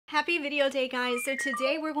Happy video day, guys. So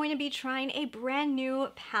today we're going to be trying a brand new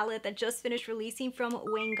palette that just finished releasing from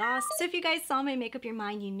Goss. So if you guys saw my Make Up Your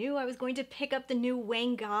Mind, you knew I was going to pick up the new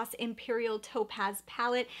Goss Imperial Topaz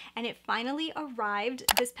palette, and it finally arrived.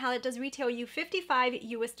 This palette does retail you $55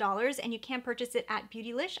 US, and you can purchase it at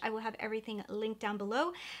Beautylish. I will have everything linked down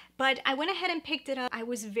below, but I went ahead and picked it up. I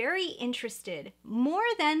was very interested, more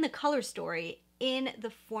than the color story, in the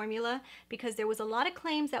formula, because there was a lot of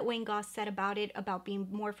claims that Goss said about it, about being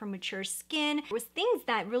more for mature skin. There was things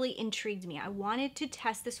that really intrigued me. I wanted to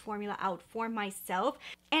test this formula out for myself.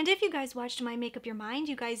 And if you guys watched my Make Up Your Mind,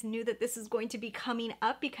 you guys knew that this is going to be coming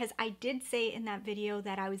up, because I did say in that video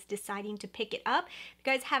that I was deciding to pick it up. If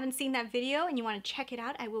you guys haven't seen that video and you want to check it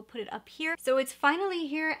out, I will put it up here. So it's finally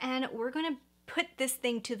here, and we're gonna put this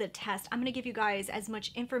thing to the test. I'm gonna give you guys as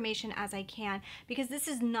much information as I can, because this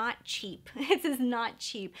is not cheap. This is not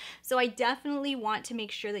cheap. So I definitely want to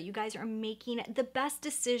make sure that you guys are making the best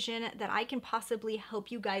decision that I can possibly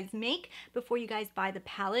help you guys make before you guys buy the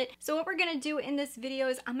palette. So what we're gonna do in this video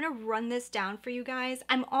is I'm gonna run this down for you guys.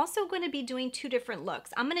 I'm also gonna be doing two different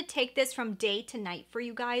looks. I'm gonna take this from day to night for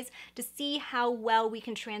you guys to see how well we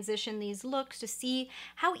can transition these looks, to see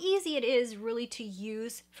how easy it is really to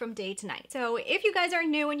use from day to night. So if you guys are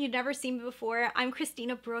new and you've never seen me before, I'm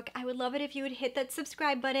Christina Brooke. I would love it if you would hit that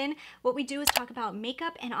subscribe button. What we do is talk about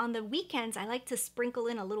makeup, and on the weekends I like to sprinkle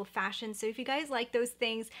in a little fashion. So if you guys like those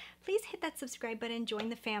things, please hit that subscribe button, join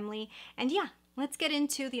the family, and yeah, let's get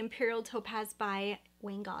into the Imperial Topaz by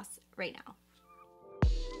Goss right now.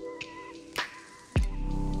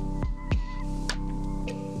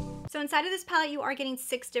 So inside of this palette you are getting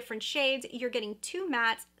 6 different shades. You're getting 2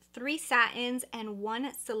 mattes, 3 satins, and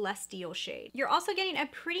 1 celestial shade. You're also getting a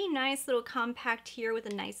pretty nice little compact here with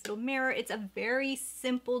a nice little mirror. It's a very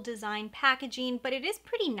simple design packaging, but it is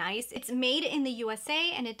pretty nice. It's made in the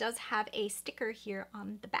USA, and it does have a sticker here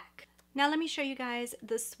on the back. Now let me show you guys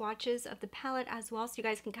the swatches of the palette as well, so you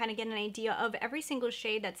guys can kind of get an idea of every single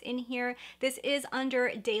shade that's in here. This is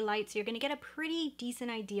under daylight, so you're going to get a pretty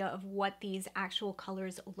decent idea of what these actual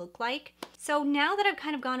colors look like. So now that I've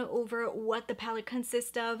kind of gone over what the palette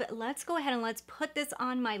consists of, let's go ahead and let's put this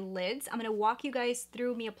on my lids. I'm going to walk you guys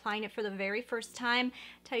through me applying it for the very first time,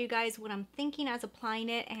 tell you guys what I'm thinking as applying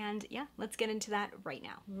it, and yeah, let's get into that right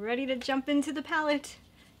now. Ready to jump into the palette.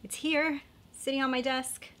 It's here, sitting on my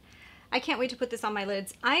desk. I can't wait to put this on my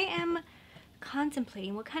lids. I am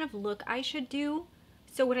contemplating what kind of look I should do.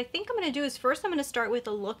 So what I think I'm going to do is first I'm going to start with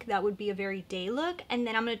a look that would be a very day look, and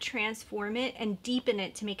then I'm going to transform it and deepen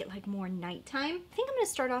it to make it like more nighttime. I think I'm going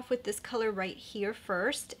to start off with this color right here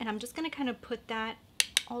first, and I'm just going to kind of put that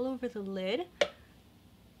all over the lid.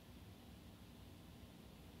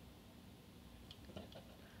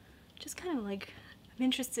 Just kind of like, I'm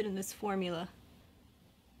interested in this formula.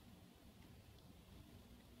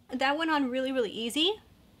 That went on really, really easy.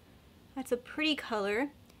 That's a pretty color.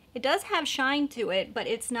 It does have shine to it, but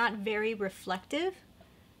it's not very reflective.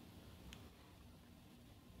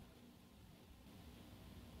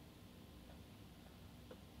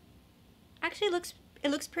 Actually, it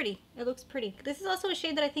looks pretty. It looks pretty. This is also a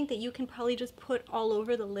shade that I think that you can probably just put all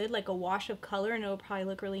over the lid, like a wash of color, and it'll probably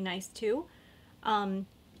look really nice too.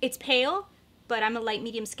 It's pale, but I'm a light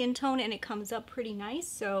medium skin tone, and it comes up pretty nice.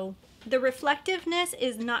 So the reflectiveness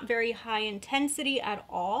is not very high intensity at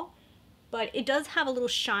all, but it does have a little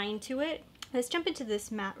shine to it. Let's jump into this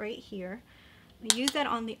matte right here. I use that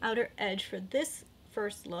on the outer edge for this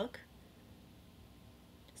first look.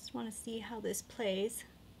 Just want to see how this plays.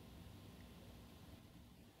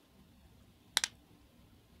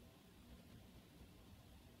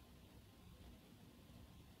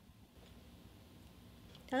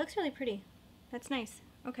 That looks really pretty. That's nice.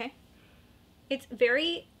 Okay.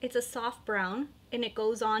 It's a soft brown, and it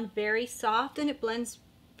goes on very soft, and it blends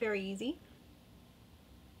very easy.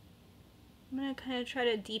 I'm gonna kind of try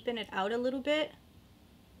to deepen it out a little bit,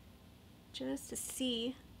 just to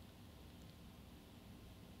see.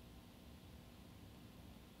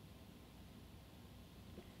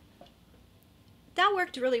 That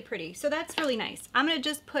worked really pretty, so that's really nice. I'm gonna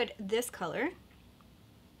just put this color, and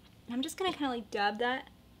I'm just gonna kind of like dab that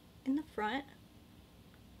in the front.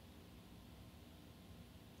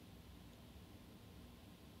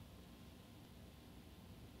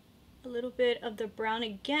 A little bit of the brown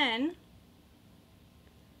again.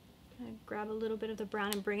 I'm gonna grab a little bit of the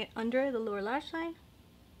brown and bring it under the lower lash line.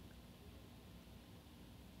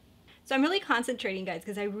 So I'm really concentrating, guys,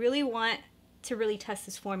 because I really want to really test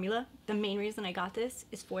this formula. The main reason I got this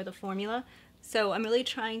is for the formula. So I'm really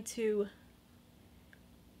trying to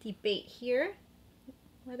debate here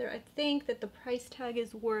whether I think that the price tag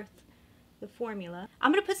is worth the formula.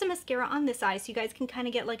 I'm gonna put some mascara on this eye so you guys can kind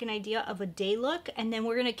of get like an idea of a day look, and then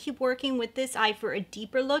we're gonna keep working with this eye for a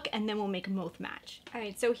deeper look, and then we'll make them both match. All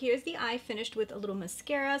right, so here's the eye finished with a little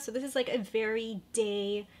mascara. So this is like a very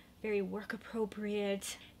day, very work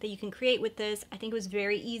appropriate that you can create with this. I think it was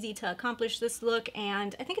very easy to accomplish this look,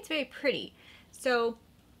 and I think it's very pretty. So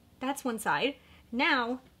that's one side.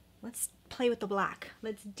 Now let's play with the black.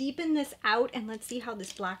 Let's deepen this out and let's see how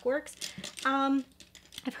this black works.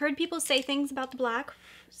 I've heard people say things about the black.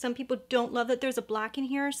 Some people don't love that there's a black in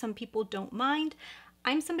here. Some people don't mind.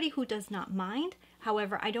 I'm somebody who does not mind.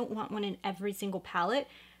 However, I don't want one in every single palette.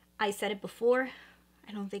 I said it before,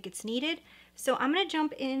 I don't think it's needed. So I'm gonna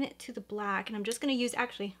jump into the black, and I'm just gonna use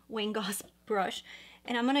actually Wayne Goss brush,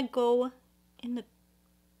 and I'm gonna go in the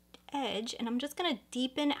edge, and I'm just gonna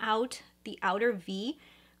deepen out the outer V.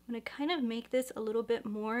 I'm gonna kind of make this a little bit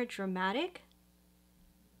more dramatic.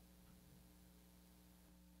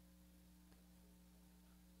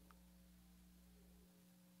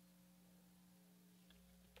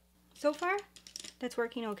 So far, that's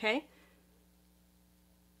working okay.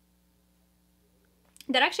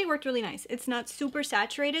 That actually worked really nice. It's not super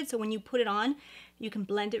saturated, so when you put it on, you can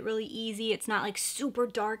blend it really easy. It's not like super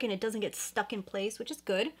dark and it doesn't get stuck in place, which is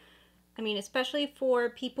good. I mean, especially for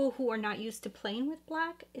people who are not used to playing with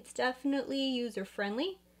black, it's definitely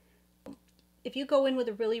user-friendly. If you go in with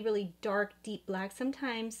a really, really dark, deep black,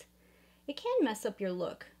 sometimes it can mess up your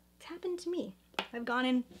look. It's happened to me. I've gone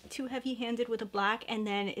in too heavy-handed with a black, and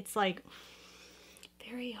then it's like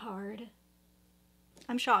very hard.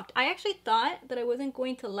 I'm shocked. I actually thought that I wasn't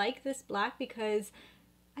going to like this black because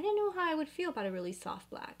I didn't know how I would feel about a really soft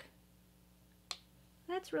black.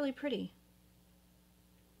 That's really pretty.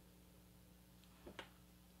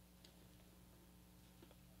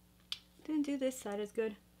 Didn't do this side as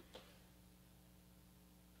good.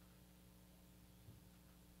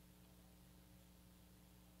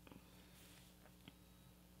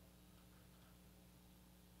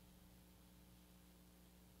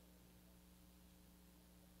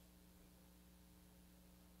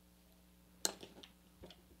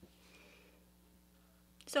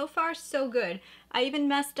 So far, so good. I even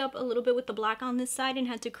messed up a little bit with the black on this side and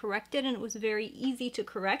had to correct it, and it was very easy to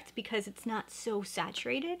correct because it's not so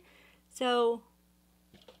saturated. So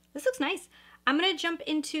this looks nice. I'm gonna jump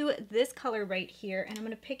into this color right here, and I'm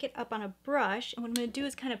gonna pick it up on a brush, and what I'm gonna do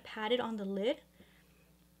is kind of pat it on the lid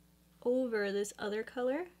over this other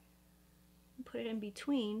color and put it in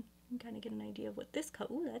between and kind of get an idea of what this color.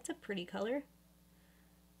 Ooh, that's a pretty color.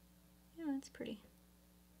 Yeah, that's pretty.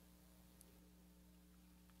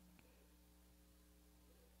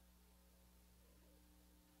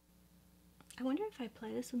 I wonder if I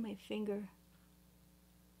apply this with my finger,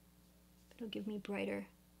 it'll give me brighter.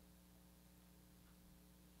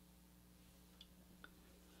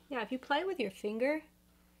 Yeah, if you apply it with your finger,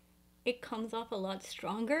 it comes off a lot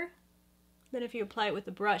stronger than if you apply it with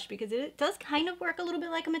the brush, because it does kind of work a little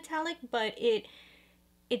bit like a metallic, but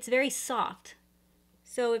it's very soft.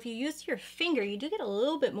 So if you use your finger, you do get a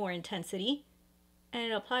little bit more intensity, and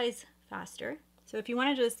it applies faster. So if you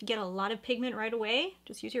want to just get a lot of pigment right away,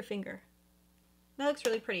 just use your finger. That looks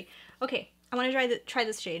really pretty. Okay, I want to try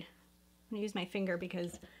this shade. I'm gonna use my finger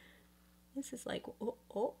because this is like,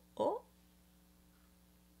 oh.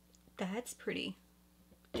 That's pretty.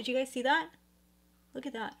 Did you guys see that? Look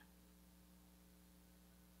at that.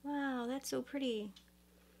 Wow, that's so pretty.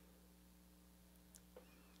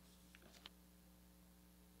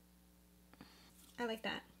 I like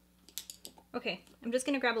that. Okay, I'm just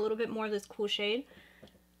gonna grab a little bit more of this cool shade.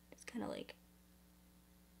 Just kind of like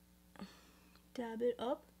dab it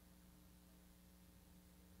up.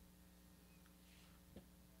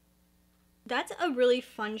 That's a really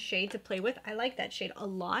fun shade to play with. I like that shade a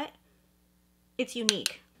lot. It's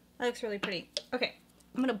unique. That looks really pretty. Okay,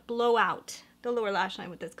 I'm gonna blow out the lower lash line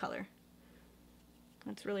with this color.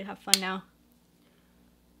 Let's really have fun now.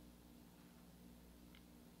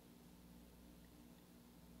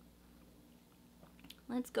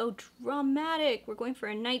 Let's go dramatic. We're going for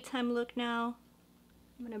a nighttime look now.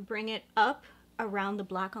 I'm gonna bring it up around the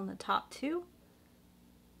black on the top too.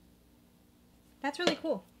 That's really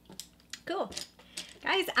cool. Cool.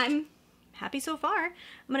 Guys, I'm happy so far. I'm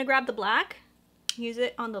gonna grab the black, use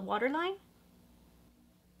it on the waterline.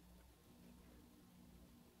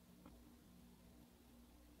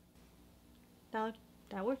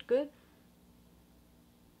 That worked good.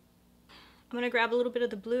 I'm gonna grab a little bit of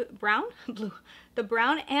the the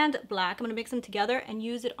brown and black. I'm gonna mix them together and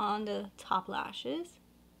use it on the top lashes.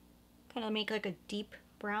 Kind of make like a deep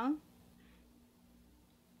brown.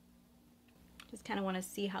 Just kind of want to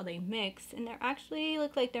see how they mix, and they actually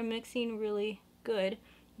look like they're mixing really good.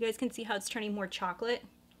 You guys can see how it's turning more chocolate.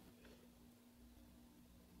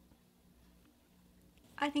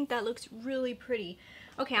 I think that looks really pretty.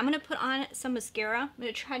 Okay, I'm gonna put on some mascara. I'm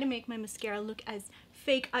gonna try to make my mascara look as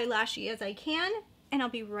fake eyelashy as I can, and I'll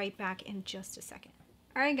be right back in just a second.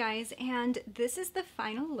 All right, guys, and this is the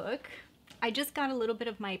final look. I just got a little bit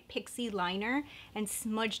of my Pixie liner and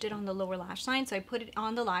smudged it on the lower lash line. So I put it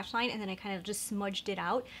on the lash line and then I kind of just smudged it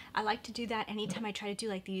out. I like to do that anytime I try to do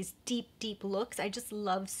like these deep looks. I just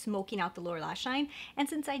love smoking out the lower lash line. And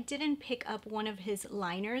since I didn't pick up one of his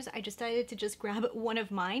liners, I decided to just grab one of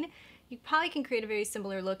mine. You probably can create a very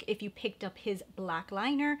similar look if you picked up his black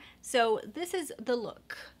liner. So this is the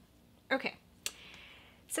look. Okay.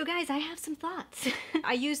 So guys, I have some thoughts.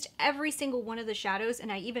 I used every single one of the shadows and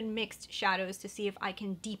I even mixed shadows to see if I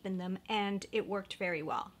can deepen them, and it worked very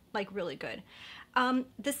well, like really good.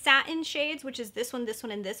 The satin shades, which is this one,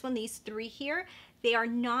 and this one, these three here, they are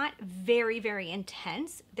not very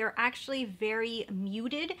intense. They're actually very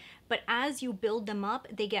muted, but as you build them up,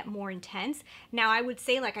 they get more intense. Now, I would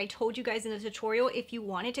say, like I told you guys in the tutorial, if you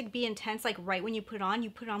want it to be intense, like right when you put it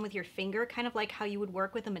on with your finger, kind of like how you would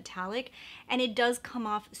work with a metallic, and it does come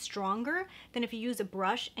off stronger than if you use a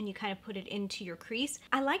brush and you kind of put it into your crease.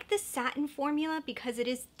 I like this satin formula because it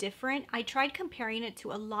is different. I tried comparing it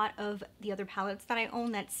to a lot of the other palettes that I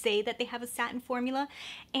own that say that they have a satin formula,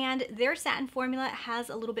 and their satin formula has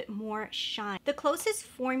a little bit more shine. The closest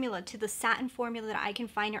formula to the satin formula that I can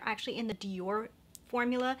find are actually in the Dior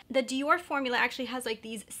formula. The Dior formula actually has like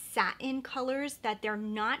these satin colors that they're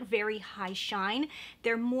not very high shine.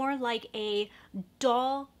 They're more like a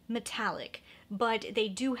dull metallic, but they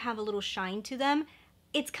do have a little shine to them.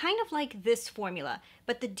 It's kind of like this formula,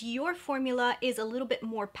 but the Dior formula is a little bit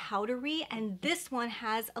more powdery, and this one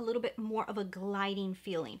has a little bit more of a gliding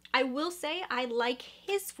feeling. I will say I like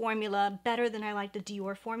his formula better than I like the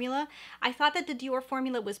Dior formula. I thought that the Dior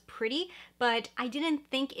formula was pretty, but I didn't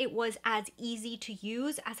think it was as easy to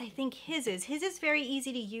use as I think his is. His is very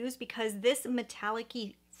easy to use because this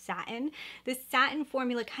metallic-y this satin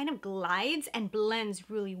formula kind of glides and blends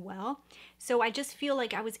really well. So I just feel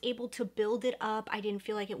like I was able to build it up. I didn't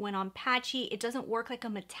feel like it went on patchy. It doesn't work like a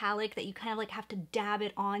metallic that you kind of like have to dab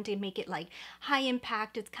it on to make it like high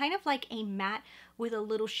impact. It's kind of like a matte with a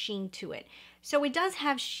little sheen to it. So it does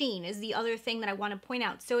have sheen is the other thing that I want to point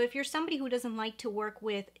out. So if you're somebody who doesn't like to work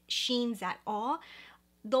with sheens at all,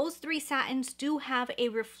 those three satins do have a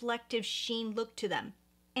reflective sheen look to them.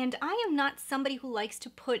 And I am not somebody who likes to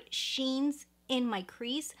put sheens in my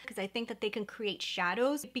crease because I think that they can create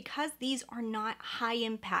shadows. Because these are not high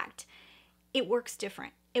impact, it works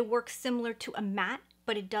different. It works similar to a matte,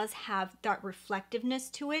 but it does have that reflectiveness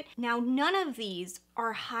to it. Now, none of these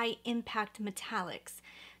are high impact metallics,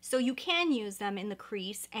 so you can use them in the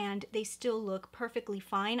crease and they still look perfectly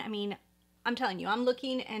fine. I mean, I'm telling you, I'm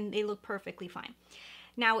looking and they look perfectly fine.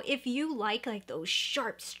 Now, if you like those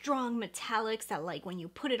sharp, strong metallics that like when you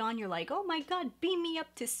put it on, you're like, oh my God, beam me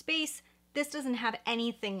up to space. This doesn't have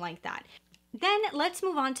anything like that. Then let's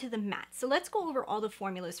move on to the mattes. So let's go over all the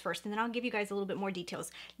formulas first, and then I'll give you guys a little bit more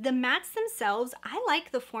details. The mattes themselves, I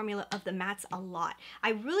like the formula of the mattes a lot. I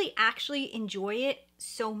really actually enjoy it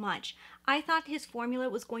so much. I thought his formula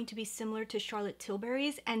was going to be similar to Charlotte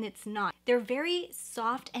Tilbury's, and it's not. They're very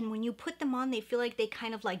soft, and when you put them on, they feel like they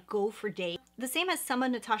kind of like go for days. The same as some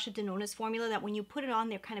of Natasha Denona's formula, that when you put it on,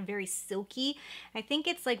 they're kind of very silky. I think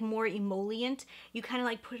it's like more emollient. You kind of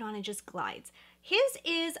like put it on and just glides. His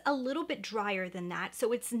is a little bit drier than that,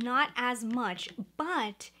 so it's not as much,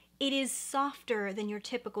 but it is softer than your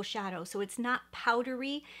typical shadow. So it's not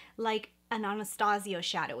powdery like an Anastasia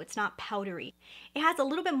shadow. It's not powdery. It has a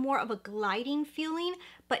little bit more of a gliding feeling,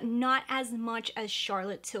 but not as much as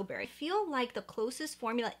Charlotte Tilbury. I feel like the closest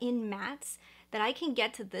formula in mattes that I can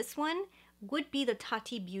get to this one would be the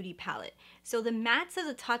Tati Beauty palette. So the mattes of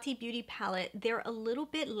the Tati Beauty palette, they're a little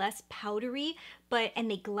bit less powdery, and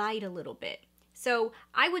they glide a little bit. So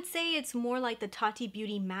I would say it's more like the Tati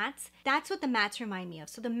Beauty mattes. That's what the mattes remind me of.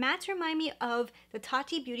 So the mattes remind me of the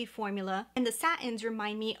Tati Beauty formula, and the satins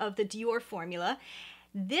remind me of the Dior formula.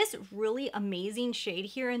 This really amazing shade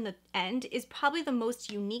here in the end is probably the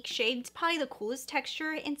most unique shade. It's probably the coolest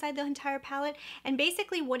texture inside the entire palette. And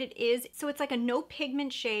basically what it is, so it's like a no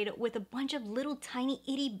pigment shade with a bunch of little tiny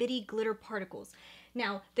itty bitty glitter particles.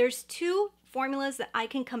 Now, there's two formulas that I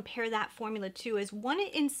can compare that formula to, is one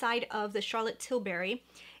inside of the Charlotte Tilbury.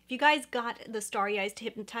 If If you guys got the Starry Eyes to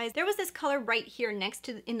Hypnotize, there was this color right here next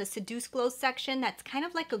to in the Seduce Glow section that's kind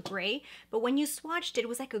of like a gray, but when you swatched it, it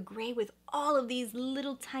was like a gray with all of these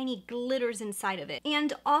little tiny glitters inside of it.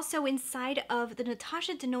 And also inside of the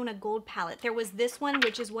Natasha Denona Gold palette, there was this one,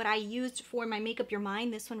 which is what I used for my Make Up Your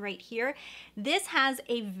Mind, this one right here. This has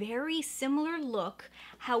a very similar look.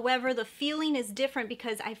 However, the feeling is different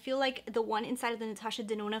because I feel like the one inside of the Natasha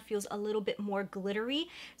Denona feels a little bit more glittery.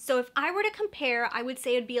 So if I were to compare, I would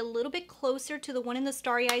say it'd be a little bit closer to the one in the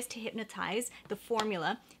Starry Eyes to Hypnotize, the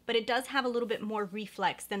formula, but it does have a little bit more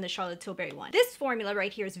reflex than the Charlotte Tilbury one. This formula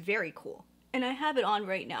right here is very cool. And I have it on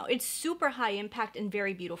right now. It's super high impact and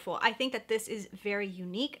very beautiful. I think that this is very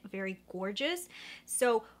unique, very gorgeous.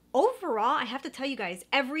 So overall, I have to tell you guys,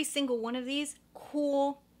 every single one of these,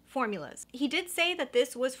 cool formulas. He did say that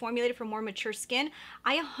this was formulated for more mature skin.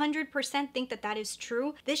 I 100% think that that is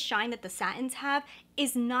true. This shine that the satins have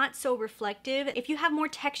is not so reflective. If you have more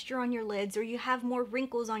texture on your lids or you have more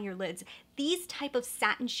wrinkles on your lids, these type of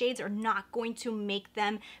satin shades are not going to make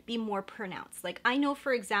them be more pronounced. Like I know,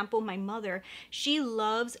 for example, my mother, she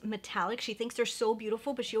loves metallic. She thinks they're so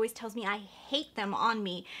beautiful, but she always tells me I hate them on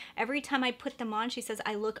me. Every time I put them on, she says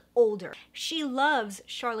I look older. She loves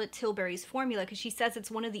Charlotte Tilbury's formula because she says it's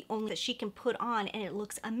one of the only that she can put on and it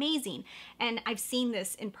looks amazing. And I've seen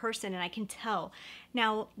this in person and I can tell.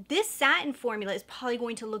 Now, this satin formula is probably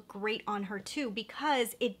going to look great on her too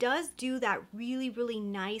because it does do that really, really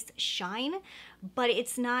nice shine, but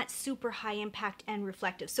it's not super high impact and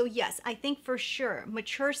reflective. So yes, I think for sure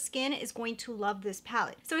mature skin is going to love this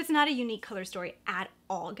palette. So it's not a unique color story at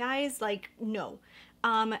all, guys. Like, no.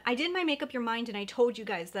 I did my Make Up Your Mind and I told you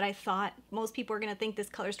guys that I thought most people are going to think this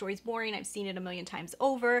color story is boring. I've seen it a million times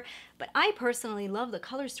over, but I personally love the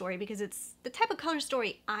color story because it's the type of color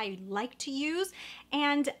story I like to use,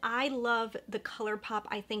 and I love the ColourPop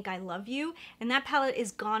I Think I Love You, and that palette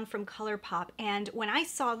is gone from ColourPop, and when I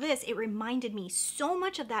saw this, it reminded me so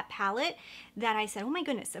much of that palette that I said, oh my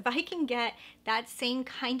goodness, if I can get that same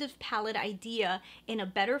kind of palette idea in a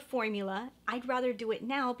better formula, I'd rather do it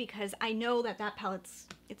now because I know that that palette's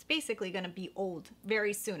it's basically going to be old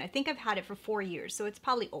very soon. I think I've had it for 4 years, so it's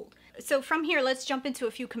probably old. So from here, let's jump into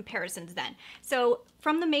a few comparisons then. So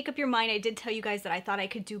from the Make Up Your Mind, I did tell you guys that I thought I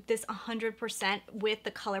could dupe this 100% with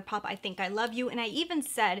the ColourPop I Think I Love You, and I even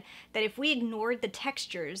said that if we ignored the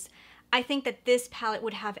textures, I think that this palette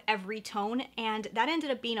would have every tone, and that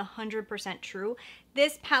ended up being 100% true.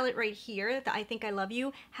 This palette right here, the I Think I Love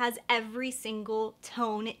You, has every single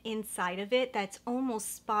tone inside of it that's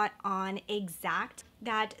almost spot on exact.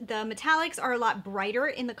 That the metallics are a lot brighter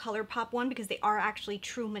in the ColourPop one because they are actually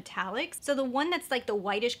true metallics. So the one that's like the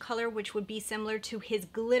whitish color, which would be similar to his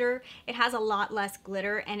glitter, it has a lot less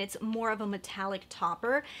glitter and it's more of a metallic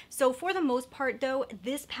topper. So for the most part though,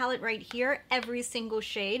 this palette right here, every single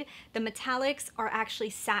shade, the metallics are actually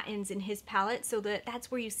satins in his palette. So that's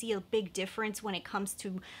where you see a big difference when it comes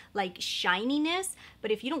to like shininess. But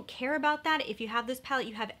if you don't care about that, if you have this palette,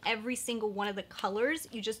 you have every single one of the colors.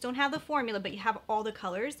 You just don't have the formula, but you have all the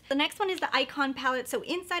colors. The next one is the Icon palette. So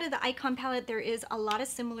inside of the Icon palette, there is a lot of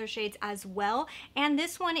similar shades as well. And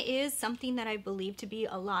this one is something that I believe to be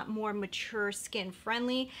a lot more mature skin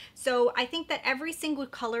friendly. So I think that every single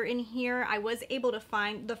color in here, I was able to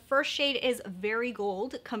find. The first shade is very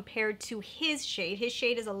gold compared to his shade. His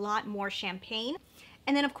shade is a lot more champagne.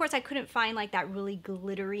 And then of course I couldn't find like that really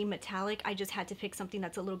glittery metallic. I just had to pick something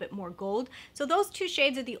that's a little bit more gold. So those two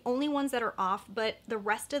shades are the only ones that are off, but the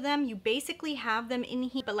rest of them, you basically have them in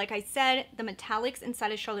here. But like I said, the metallics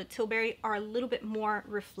inside of Charlotte Tilbury are a little bit more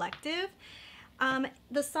reflective.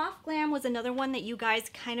 The Soft Glam was another one that you guys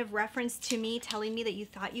kind of referenced to me, telling me that you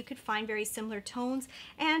thought you could find very similar tones.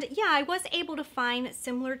 And yeah, I was able to find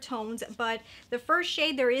similar tones, but the first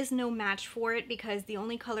shade, there is no match for it because the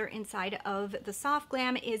only color inside of the Soft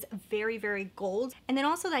Glam is very, very gold. And then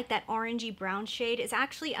also like that orangey brown shade is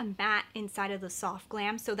actually a matte inside of the Soft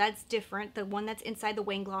Glam, so that's different. The one that's inside the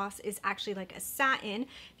Wing Gloss is actually like a satin.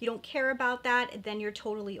 If you don't care about that, then you're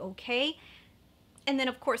totally okay. And then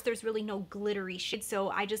of course there's really no glittery shade, so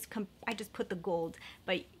I just put the gold.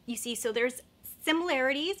 But you see, so there's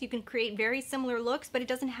similarities. You can create very similar looks, but it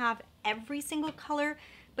doesn't have every single color,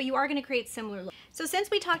 but you are going to create similar looks. So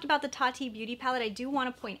since we talked about the Tati Beauty palette, I do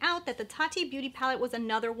want to point out that the Tati Beauty palette was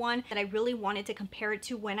another one that I really wanted to compare it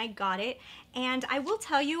to when I got it. And I will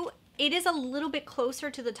tell you, it is a little bit closer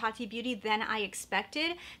to the Tati Beauty than I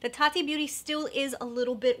expected. The Tati Beauty still is a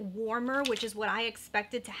little bit warmer, which is what I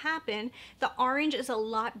expected to happen. The orange is a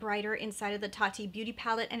lot brighter inside of the Tati Beauty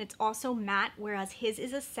palette, and it's also matte, whereas his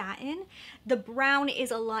is a satin. The brown is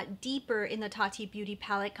a lot deeper in the Tati Beauty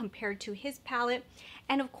palette compared to his palette.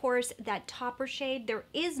 And of course, that topper shade, there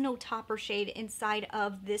is no topper shade inside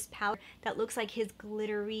of this palette that looks like his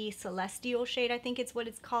glittery celestial shade, I think it's what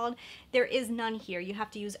it's called. There is none here. You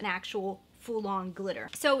have to use an actual full-on glitter.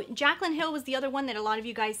 So Jaclyn Hill was the other one that a lot of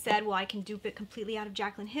you guys said, well, I can dupe it completely out of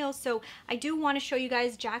Jaclyn Hill. So I do want to show you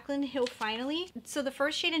guys Jaclyn Hill finally. So the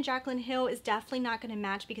first shade in Jaclyn Hill is definitely not going to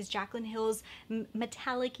match because Jaclyn Hill's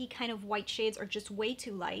metallic-y kind of white shades are just way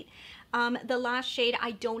too light. The last shade,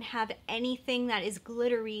 I don't have anything that is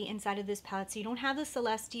glittery inside of this palette, so you don't have the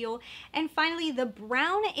celestial. And finally, the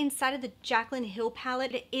brown inside of the Jaclyn Hill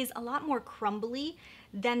palette is a lot more crumbly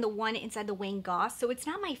than the one inside the Wayne Goss. So it's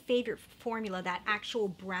not my favorite formula, that actual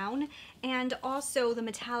brown. And also the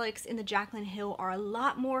metallics in the Jaclyn Hill are a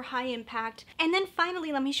lot more high impact. And then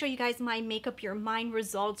finally, let me show you guys my Make Up Your Mind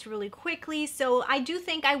results really quickly. So I do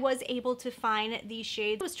think I was able to find these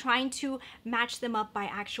shades. I was trying to match them up by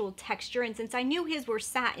actual texture. And since I knew his were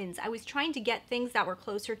satins, I was trying to get things that were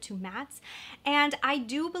closer to mattes. And I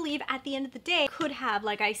do believe at the end of the day, could have,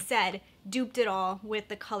 like I said, duped it all with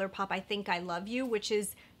the ColourPop I Think I Love You, which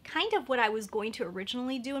is kind of what I was going to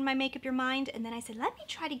originally do in my Make Up Your Mind. And then I said, let me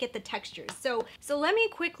try to get the textures. So let me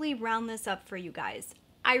quickly round this up for you guys.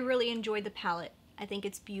 I really enjoyed the palette. I think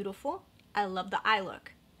it's beautiful. I love the eye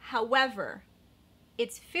look. However,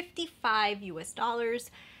 it's $55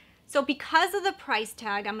 US. So because of the price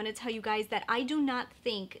tag, I'm going to tell you guys that I do not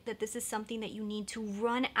think that this is something that you need to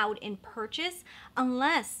run out and purchase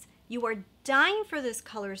unless you are dying for this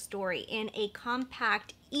color story in a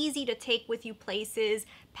compact, easy to take with you places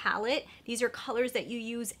palette. These are colors that you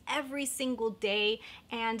use every single day,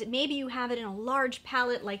 and maybe you have it in a large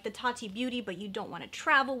palette like the Tati Beauty, but you don't want to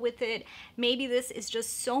travel with it. Maybe this is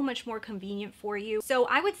just so much more convenient for you. So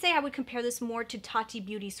I would say I would compare this more to Tati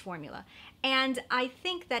Beauty's formula. And I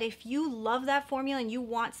think that if you love that formula and you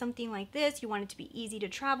want something like this, you want it to be easy to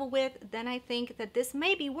travel with, then I think that this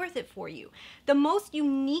may be worth it for you. The most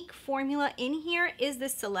unique formula in here is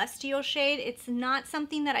this Celestial shade. It's not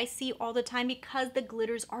something that I see all the time because the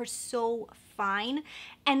glitters are so fine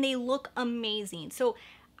and they look amazing. So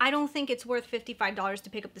I don't think it's worth $55 to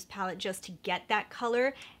pick up this palette just to get that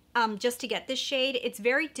color. Just to get this shade. It's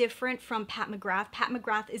very different from Pat McGrath. Pat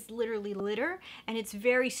McGrath is literally glitter and it's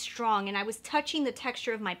very strong, and I was touching the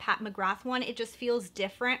texture of my Pat McGrath one. It just feels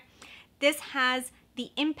different. This has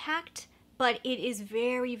the impact, but it is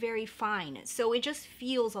very, very fine. So it just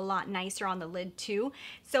feels a lot nicer on the lid too.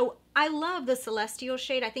 So I love the Celestial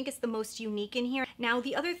shade. I think it's the most unique in here. Now,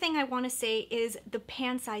 the other thing I want to say is the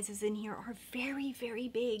pan sizes in here are very, very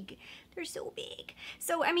big. They're so big.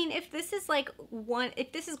 So, I mean, if this is like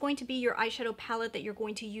if this is going to be your eyeshadow palette that you're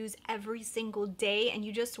going to use every single day and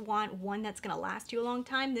you just want one that's going to last you a long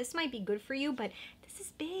time, this might be good for you, but this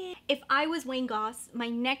is big. If I was Wayne Goss, my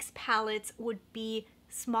next palettes would be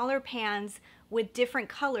smaller pans with different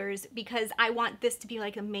colors because I want this to be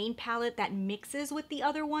like a main palette that mixes with the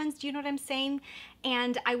other ones. Do you know what I'm saying?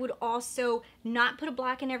 And I would also not put a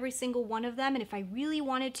black in every single one of them. And if I really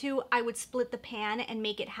wanted to, I would split the pan and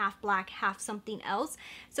make it half black, half something else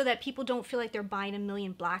so that people don't feel like they're buying a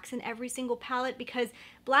million blacks in every single palette, because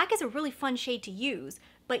black is a really fun shade to use.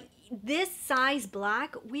 But this size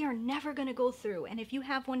black, we are never gonna go through. And if you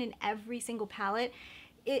have one in every single palette,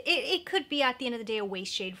 it could be at the end of the day a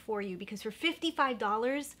waste shade for you, because for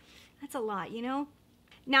 $55, that's a lot, you know?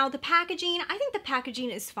 Now the packaging, I think the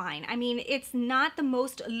packaging is fine. I mean, it's not the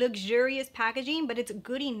most luxurious packaging, but it's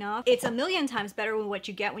good enough. It's a million times better than what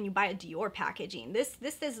you get when you buy a Dior packaging. This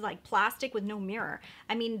is like plastic with no mirror.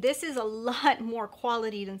 I mean, this is a lot more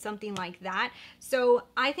quality than something like that. So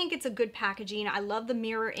I think it's a good packaging. I love the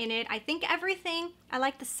mirror in it. I think everything, I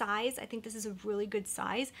like the size. I think this is a really good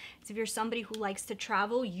size. So if you're somebody who likes to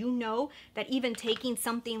travel, you know that even taking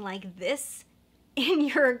something like this in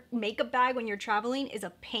your makeup bag when you're traveling is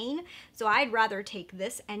a pain. So I'd rather take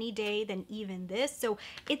this any day than even this. So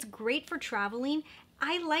it's great for traveling.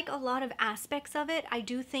 I like a lot of aspects of it. I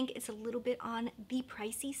do think it's a little bit on the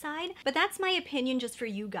pricey side, but that's my opinion just for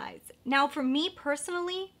you guys. Now for me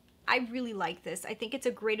personally, I really like this. I think it's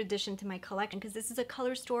a great addition to my collection because this is a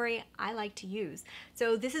color story I like to use.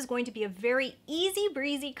 So this is going to be a very easy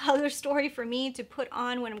breezy color story for me to put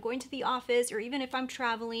on when I'm going to the office, or even if I'm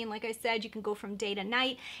traveling. Like I said, you can go from day to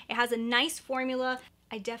night. It has a nice formula.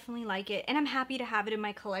 I definitely like it, and I'm happy to have it in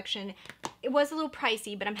my collection. It was a little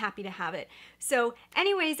pricey, but I'm happy to have it. So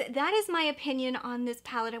anyways, that is my opinion on this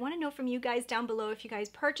palette. I want to know from you guys down below if you guys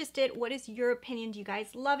purchased it. What is your opinion? Do you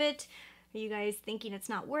guys love it? Are you guys thinking it's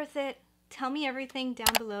not worth it? Tell me everything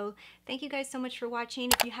down below. Thank you guys so much for watching.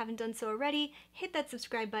 If you haven't done so already, hit that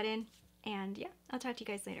subscribe button. And yeah, I'll talk to you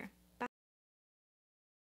guys later.